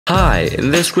Hi,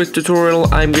 in this quick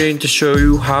tutorial I'm going to show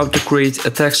you how to create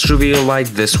a text reveal like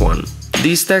this one.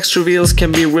 These text reveals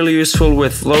can be really useful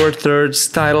with lower thirds,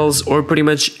 titles, or pretty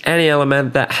much any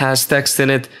element that has text in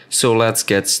it, so let's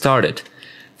get started.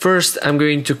 First, I'm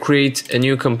going to create a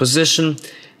new composition,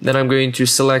 then I'm going to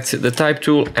select the type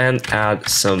tool and add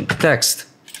some text.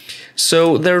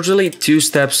 So there's really two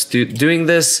steps to doing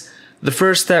this. The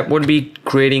first step would be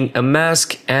creating a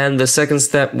mask, and the second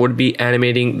step would be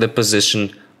animating the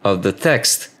position of the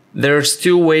text. There's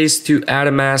two ways to add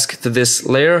a mask to this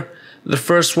layer. The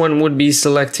first one would be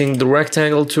selecting the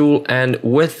rectangle tool and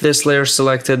with this layer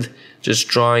selected, just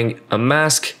drawing a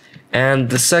mask. And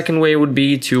the second way would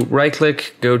be to right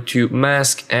click, go to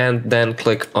mask and then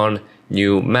click on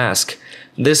new mask.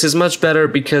 This is much better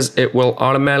because it will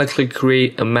automatically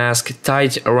create a mask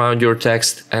tight around your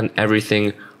text and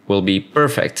everything will be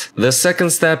perfect. The second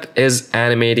step is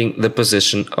animating the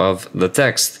position of the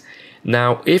text.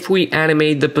 Now, if we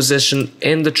animate the position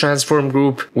in the transform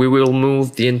group, we will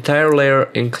move the entire layer,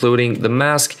 including the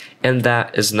mask, and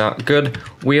that is not good.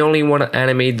 We only want to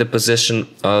animate the position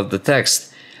of the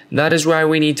text. That is why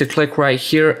we need to click right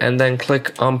here and then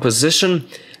click on position.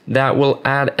 That will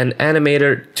add an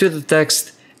animator to the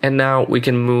text, and now we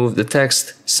can move the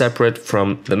text separate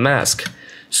from the mask.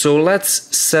 So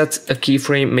let's set a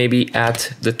keyframe maybe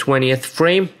at the 20th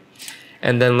frame,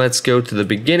 and then let's go to the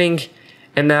beginning.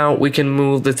 And now we can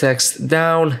move the text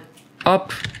down,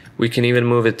 up, we can even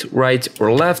move it right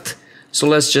or left. So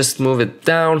let's just move it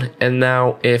down, and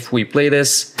now if we play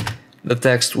this, the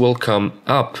text will come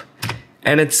up.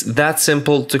 And it's that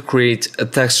simple to create a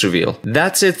text reveal.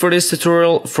 That's it for this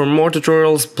tutorial. For more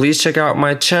tutorials, please check out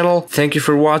my channel. Thank you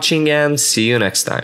for watching and see you next time.